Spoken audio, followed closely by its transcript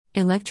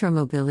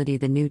Electromobility.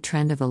 The new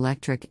trend of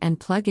electric and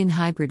plug-in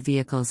hybrid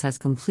vehicles has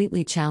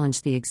completely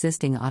challenged the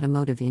existing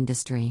automotive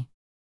industry.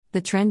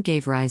 The trend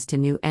gave rise to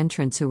new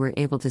entrants who were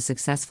able to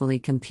successfully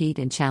compete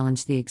and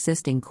challenge the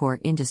existing core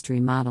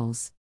industry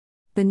models.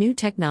 The new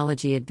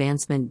technology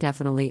advancement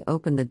definitely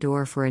opened the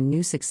door for a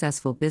new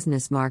successful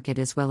business market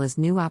as well as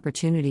new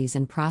opportunities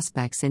and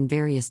prospects in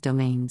various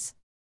domains.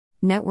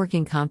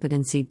 Networking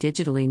competency.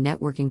 Digitally,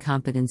 networking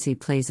competency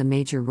plays a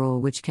major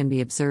role, which can be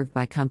observed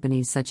by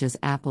companies such as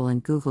Apple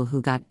and Google,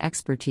 who got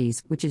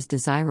expertise which is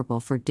desirable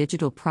for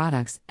digital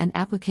products and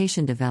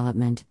application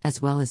development,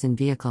 as well as in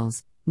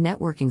vehicles,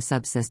 networking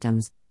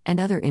subsystems, and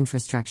other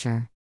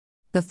infrastructure.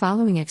 The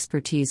following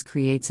expertise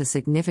creates a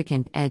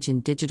significant edge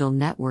in digital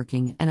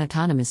networking and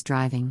autonomous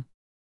driving.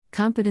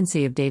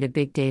 Competency of data.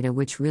 Big data,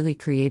 which really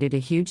created a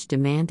huge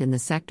demand in the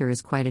sector,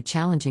 is quite a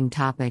challenging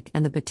topic,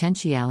 and the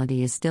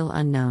potentiality is still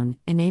unknown,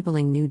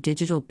 enabling new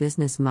digital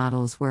business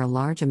models where a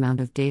large amount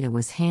of data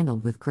was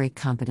handled with great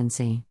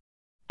competency.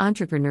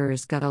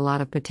 Entrepreneurs got a lot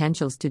of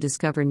potentials to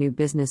discover new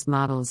business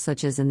models,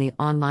 such as in the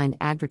online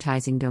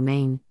advertising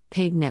domain,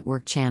 paid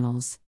network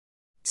channels.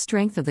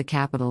 Strength of the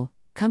capital.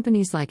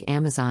 Companies like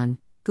Amazon,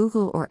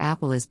 Google or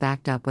Apple is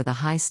backed up with a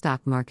high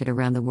stock market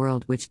around the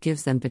world, which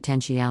gives them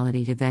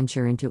potentiality to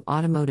venture into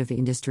automotive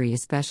industry,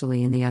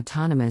 especially in the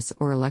autonomous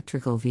or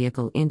electrical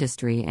vehicle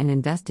industry, and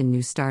invest in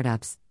new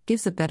startups,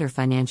 gives a better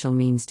financial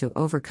means to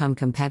overcome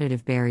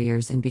competitive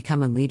barriers and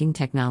become a leading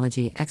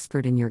technology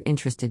expert in your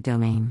interested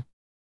domain.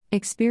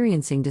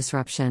 Experiencing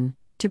disruption.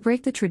 To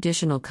break the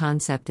traditional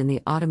concept in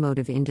the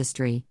automotive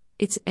industry,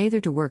 it's either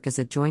to work as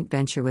a joint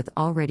venture with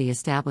already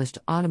established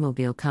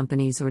automobile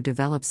companies or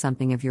develop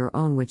something of your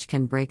own which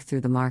can break through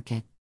the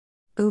market.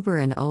 Uber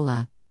and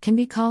Ola can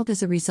be called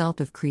as a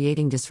result of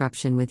creating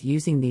disruption with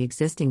using the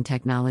existing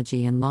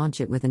technology and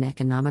launch it with an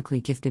economically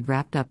gifted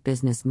wrapped-up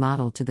business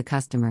model to the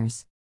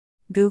customers.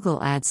 Google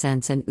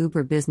AdSense and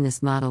Uber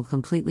business model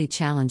completely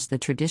challenged the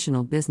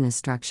traditional business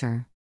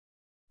structure.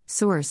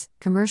 Source: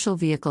 Commercial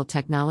Vehicle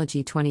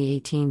Technology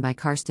 2018 by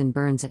Karsten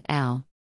Burns et al.